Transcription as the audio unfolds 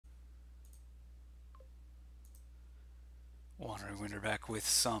Wandering Winder back with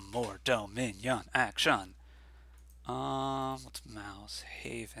some more Dominion action. What's mouse?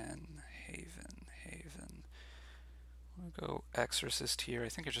 Haven. I'm gonna go Exorcist here. I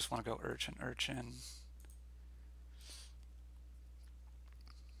think I just want to go Urchin.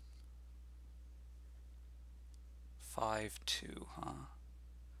 5-2, huh?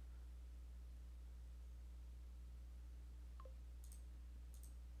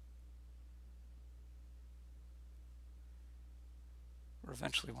 We're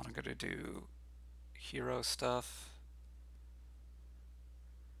eventually want to go to do hero stuff.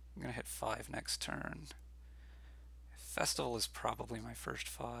 I'm gonna hit 5 next turn. Festival is probably my first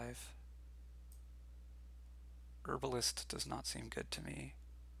 5. Herbalist does not seem good to me.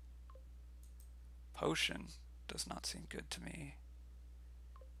 Potion does not seem good to me.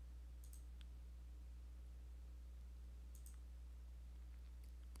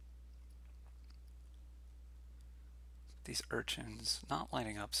 These urchins not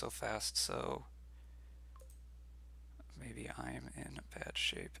lining up so fast, so maybe I'm in bad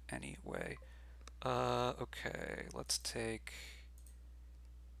shape anyway. Okay, let's take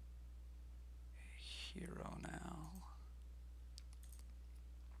a hero now.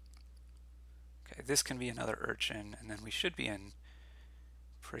 Okay, this can be another urchin, and then we should be in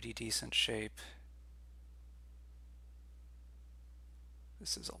pretty decent shape.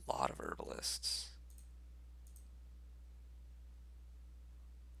 This is a lot of herbalists.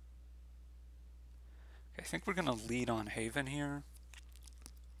 Okay, I think we're gonna lead on Haven here.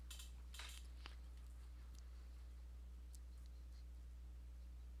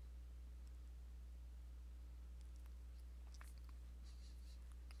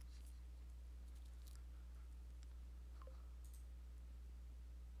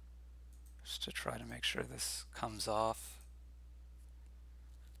 Just to try to make sure this comes off.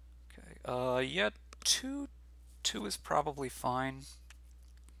 Okay, yeah, 2 is probably fine.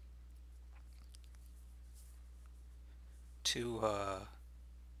 2,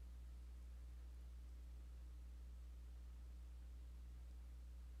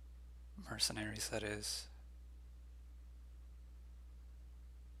 mercenaries, that is.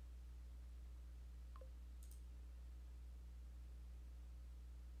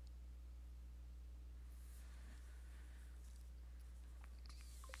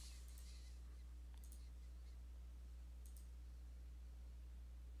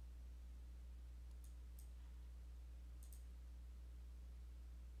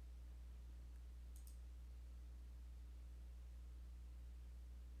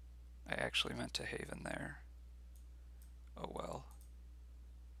 I actually meant to Haven there. Oh well.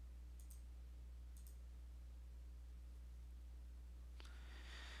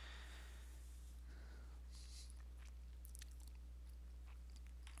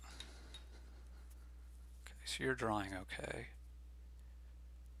 Okay, so you're drawing okay.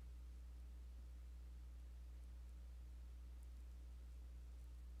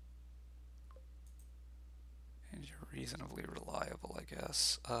 And you're reasonably reliable, I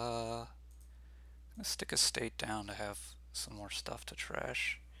guess. I'm gonna stick a state down to have some more stuff to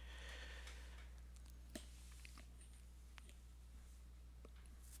trash.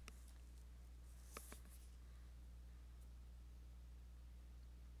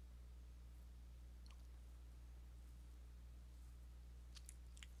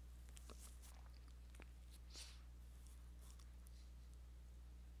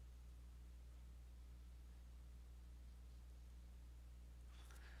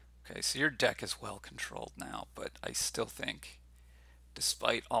 Okay, so your deck is well controlled now, but I still think,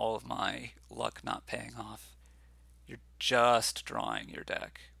 despite all of my luck not paying off, you're just drawing your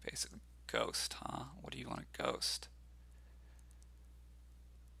deck. Basically, ghost, huh? What do you want to ghost?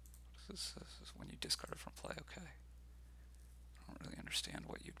 This is when you discard it from play, okay. I don't really understand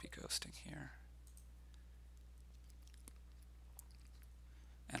what you'd be ghosting here.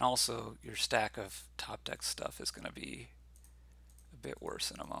 And also, your stack of top deck stuff is going to be a bit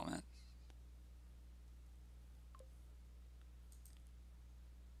worse in a moment.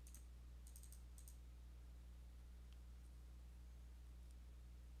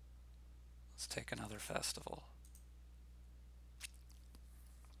 Let's take another festival.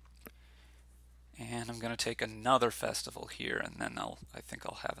 And I'm going to take another festival here, and then I think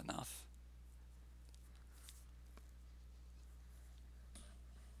I'll have enough.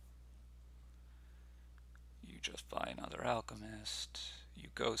 You just buy another alchemist, you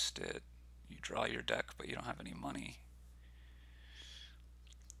ghost it, you draw your deck, but you don't have any money.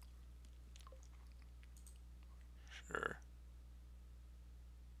 Sure.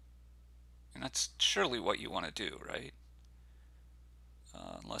 And that's surely what you want to do, right?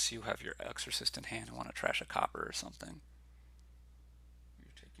 Unless you have your Exorcist in hand and want to trash a copper or something.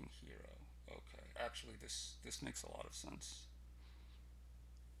 working hero. Okay, actually this makes a lot of sense.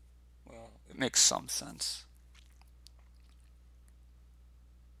 Well, it makes some sense.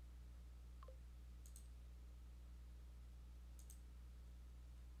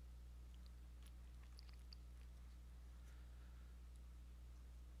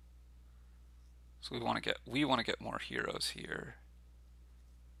 So we want to get more heroes here.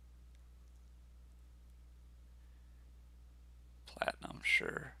 Platinum,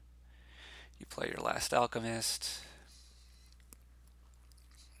 sure. You play your last alchemist.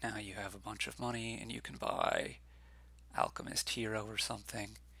 Now you have a bunch of money and you can buy alchemist hero or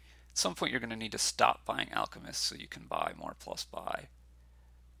something. At some point you're going to need to stop buying alchemists so you can buy more plus buy.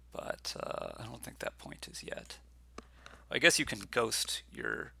 But I don't think that point is yet. I guess you can ghost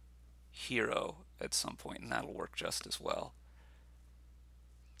your hero at some point and that'll work just as well.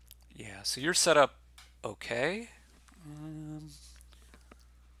 Yeah, so you're set up okay. I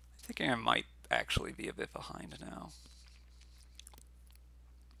think I might actually be a bit behind now.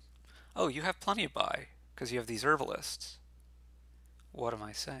 Oh, you have plenty of buy because you have these herbalists. What am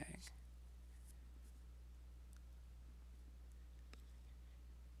I saying?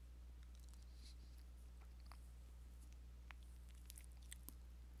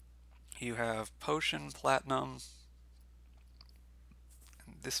 You have potion, platinum,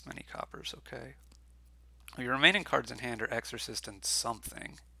 and this many coppers, okay. Your remaining cards in hand are exorcist and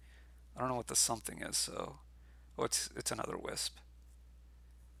something. I don't know what the something is, so... Oh, it's another wisp.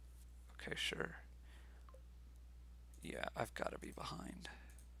 Okay, sure. Yeah, I've got to be behind.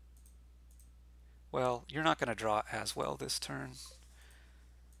 Well, you're not going to draw as well this turn.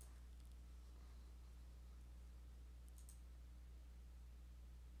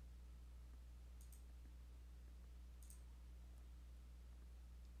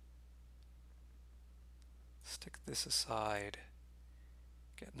 Stick this aside.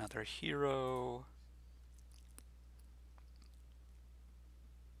 Get another hero.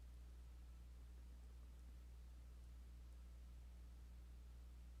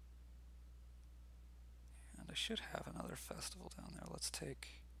 And I should have another festival down there. Let's take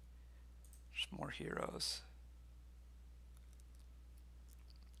just more heroes.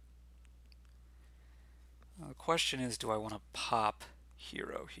 Now the question is, do I want to pop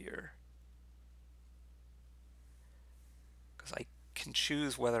hero here? Because I can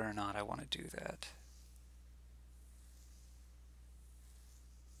choose whether or not I want to do that.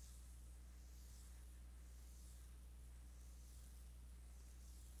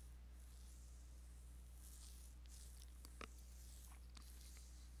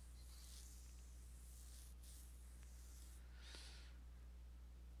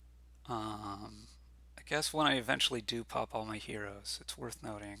 I guess when I eventually do pop all my heroes, it's worth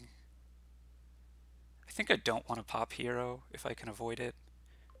noting. I think I don't want to pop hero if I can avoid it.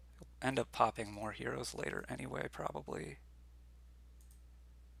 I'll end up popping more heroes later anyway, probably.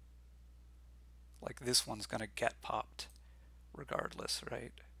 Like this one's gonna get popped regardless,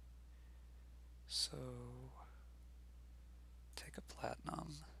 right? So take a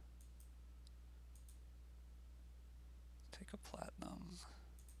platinum. Take a platinum.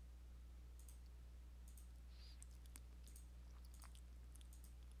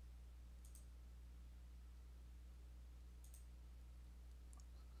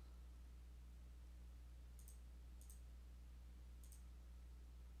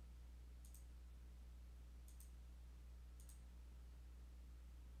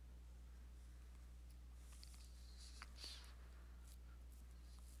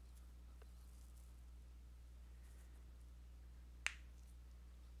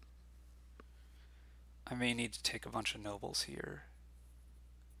 I may need to take a bunch of nobles here,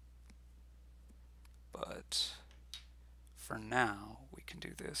 but for now we can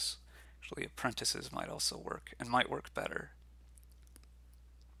do this. Actually, apprentices might also work, and might work better.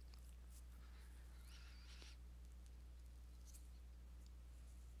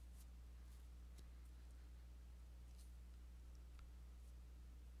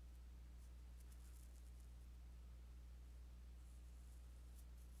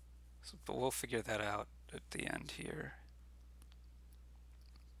 So, but we'll figure that out at the end here.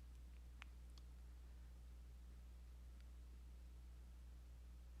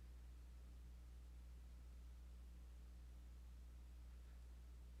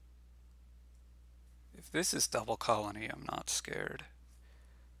 If this is double colony, I'm not scared.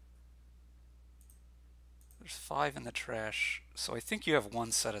 There's 5 in the trash, so I think you have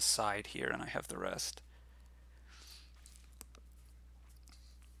one set aside here and I have the rest.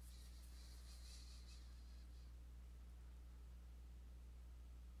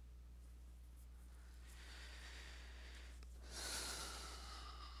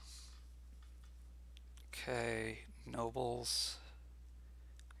 nobles.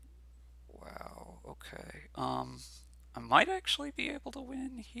 Wow, okay. I might actually be able to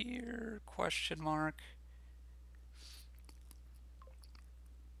win here, question mark.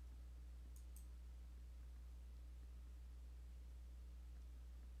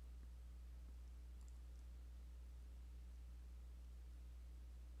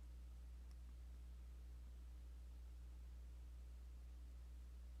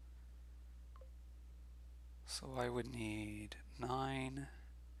 So I would need 9,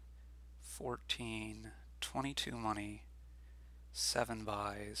 14, 22 money, 7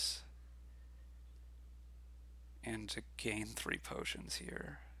 buys, and to gain 3 potions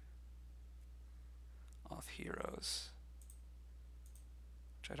here off heroes,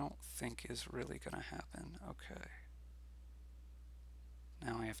 which I don't think is really going to happen. Okay.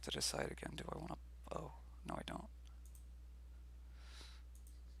 Now I have to decide again, do I want to... Oh, no I don't.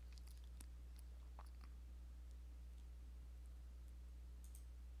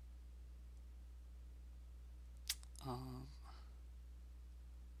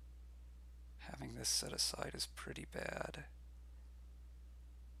 Having this set aside is pretty bad.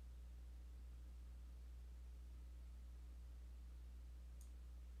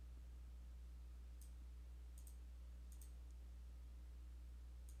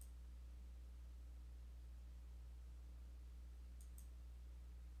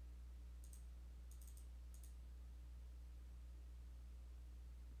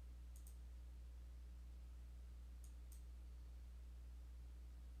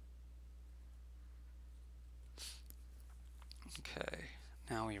 Okay,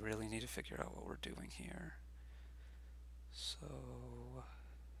 now we really need to figure out what we're doing here. So...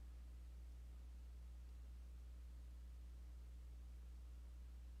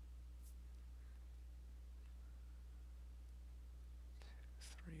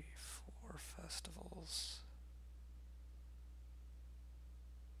 Three, 4 festivals.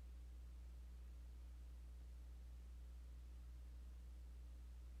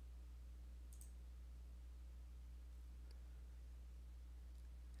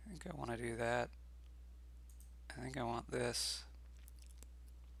 I think I want to do that. I think I want this.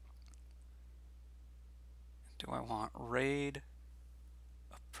 Do I want raid,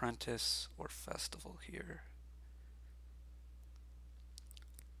 apprentice, or festival here?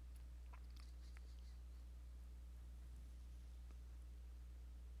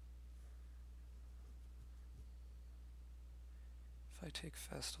 If I take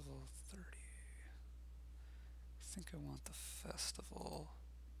festival 30, I think I want the festival.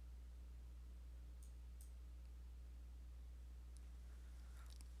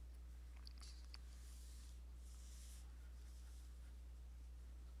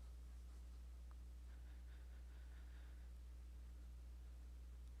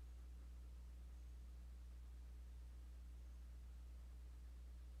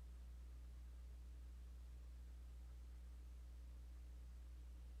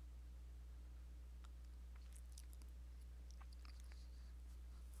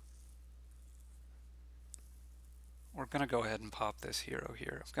 We're going to go ahead and pop this hero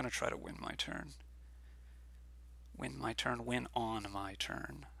here. I'm going to try to win my turn. Win my turn, win on my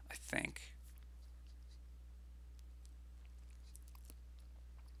turn, I think.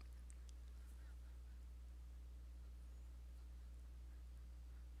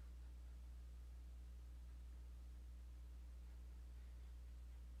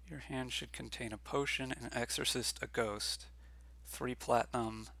 Your hand should contain a potion, an exorcist, a ghost. 3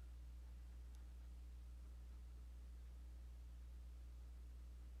 platinum.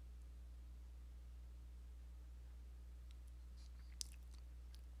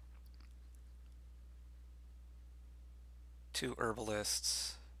 Two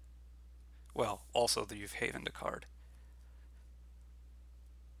herbalists. Well, also the You've Havened a card.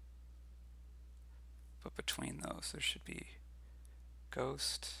 But between those, there should be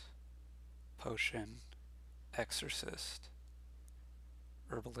ghost, potion, exorcist,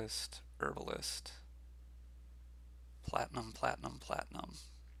 herbalist, herbalist, platinum, platinum, platinum.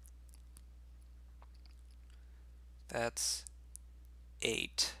 That's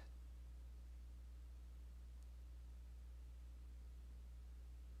 8.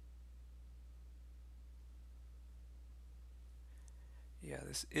 Yeah,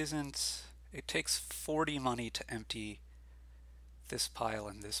 this isn't... It takes 40 money to empty this pile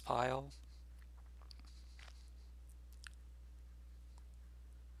and this pile.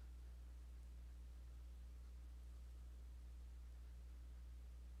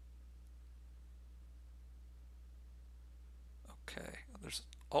 Okay, there's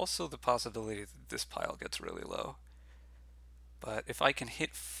also the possibility that this pile gets really low. But if I can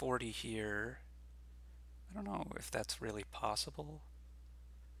hit 40 here, I don't know if that's really possible,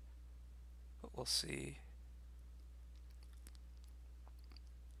 but we'll see.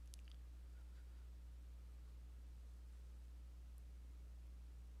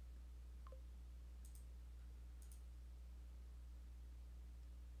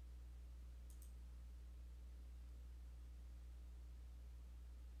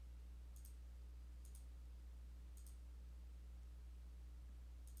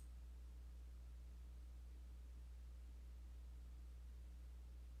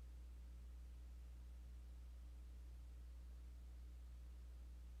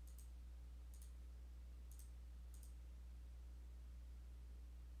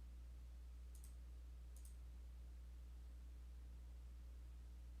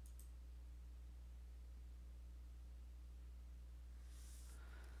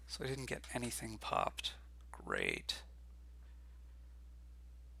 So I didn't get anything popped. Great.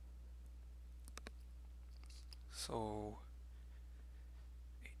 So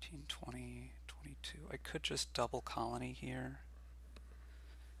 18, 20, 22. I could just double colony here.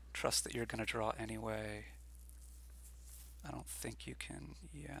 Trust that you're going to draw anyway. I don't think you can.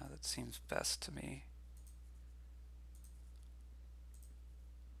 Yeah, that seems best to me.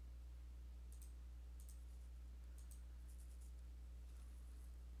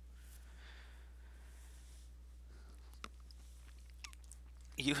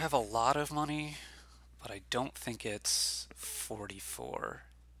 You have a lot of money, but I don't think it's 44.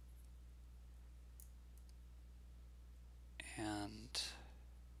 And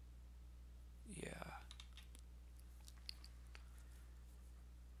yeah.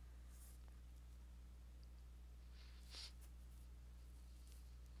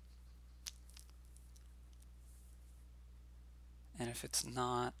 And if it's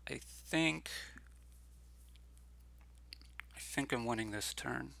not, I think I'm winning this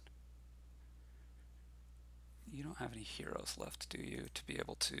turn. You don't have any heroes left, do you, to be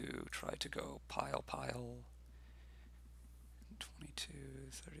able to try to go pile, pile? 22,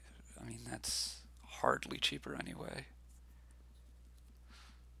 30. I mean, that's hardly cheaper anyway.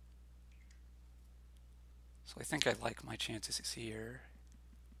 So I think I like my chances here.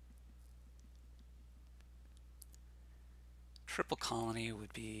 Triple colony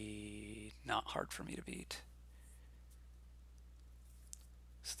would be not hard for me to beat.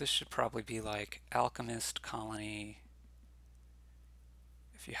 So this should probably be like alchemist, colony.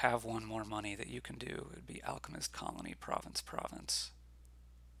 If you have one more money that you can do, it would be alchemist, colony, province, province.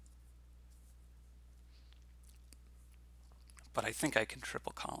 But I think I can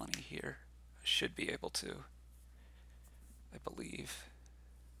triple colony here. I should be able to, I believe.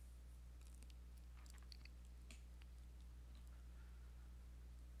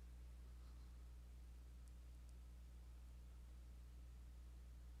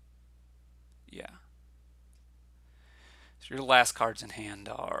 Yeah. So your last cards in hand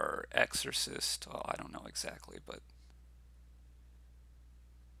are Exorcist. Well, I don't know exactly, but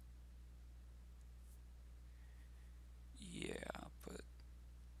yeah, but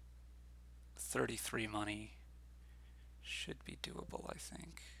 33 money should be doable, I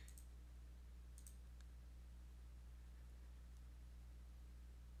think.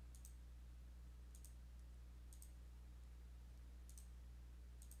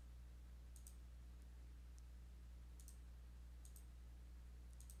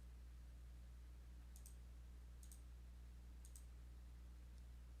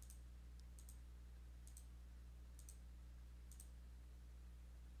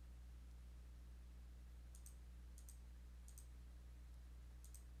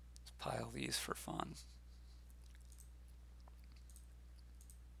 Let's pile these for fun.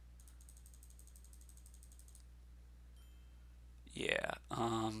 Yeah,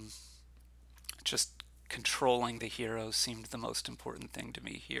 just controlling the heroes seemed the most important thing to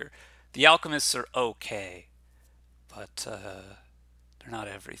me here. The alchemists are okay, but they're not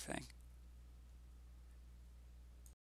everything.